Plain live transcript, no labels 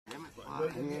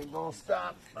He ain't gonna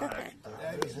stop. Alright.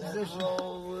 Just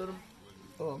roll with him.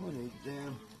 Oh, I'm gonna need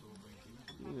damn.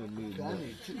 You gonna need I that.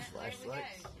 need 2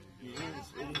 flashlights. You hear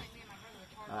this video?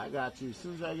 I got you. As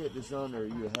soon as I get this on there,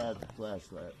 you have the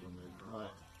flashlight. Alright.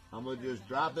 I'm gonna just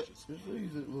drop it. Just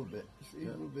use it a little bit. Just use it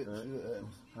a little bit. See what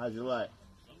happens. How's your light?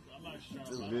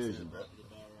 The vision.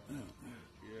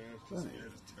 Funny.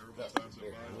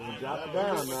 We'll drop it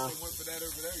down now.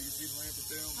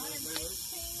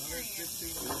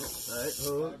 Alright,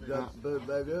 hold up. Drop the boat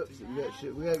back up. So we got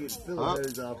shit. We gotta get the filler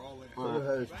hose off. Filler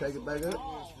hose. Take it back up.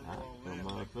 Don't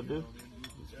mind if I do.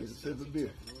 Let's get a sip of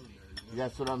beer.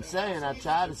 That's what I'm saying. I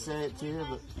tried to say it to you,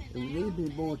 but And we need to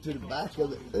be more to the back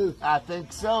of it. Ooh. I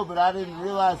think so, but I didn't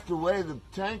realize the way the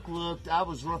tank looked. I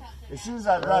was wrong. As soon as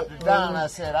I dropped it down, I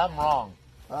said, I'm wrong.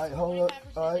 Alright, hold up.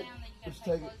 Alright, let's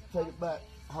take it back.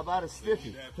 How about a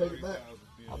stiffy? Take it back.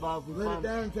 How about if we Let it find...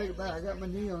 down and take it back. I got my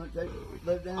knee on it.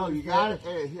 Let it down. Oh, you got it?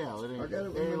 Hey, yeah, it ain't, I got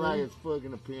it with it ain't my like knee. it's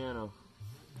fucking a piano.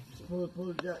 Pull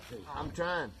the jack tape. I'm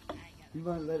trying. You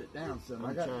want to let it down some.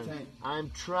 I got the tank. I'm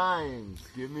trying.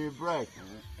 Give me a break.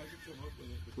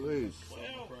 Please. Well,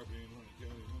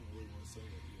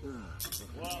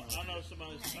 I know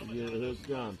somebody's Get it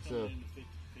hooked on. So,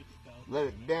 let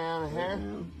it down a hair.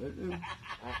 Let it down.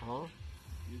 Huh?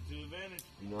 Get to advantage.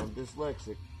 You know, I'm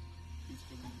dyslexic.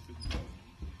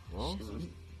 Well,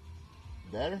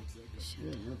 better?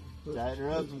 Yeah, Tighten her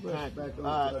up and push crank back it. on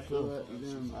All so I right, feel cool. that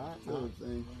damn All right, filler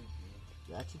thing.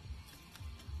 Gotcha.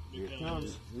 Here it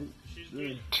comes. She's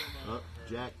good. Oh,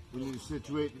 Jack. We need to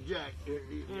situate the Jack. Here,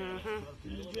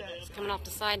 It's coming off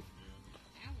the side.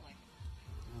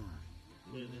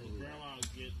 Grandma's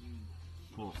getting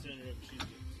Cool. center of she gets.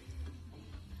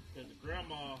 Because the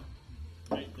grandma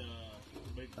made the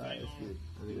big thing Alright, that's on good.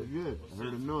 I think we're good. I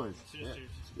heard a noise. sisters.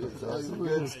 It's all That's a you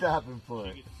good need. stopping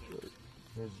point.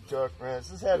 Here's the dark ranch.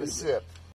 Let's have a sip.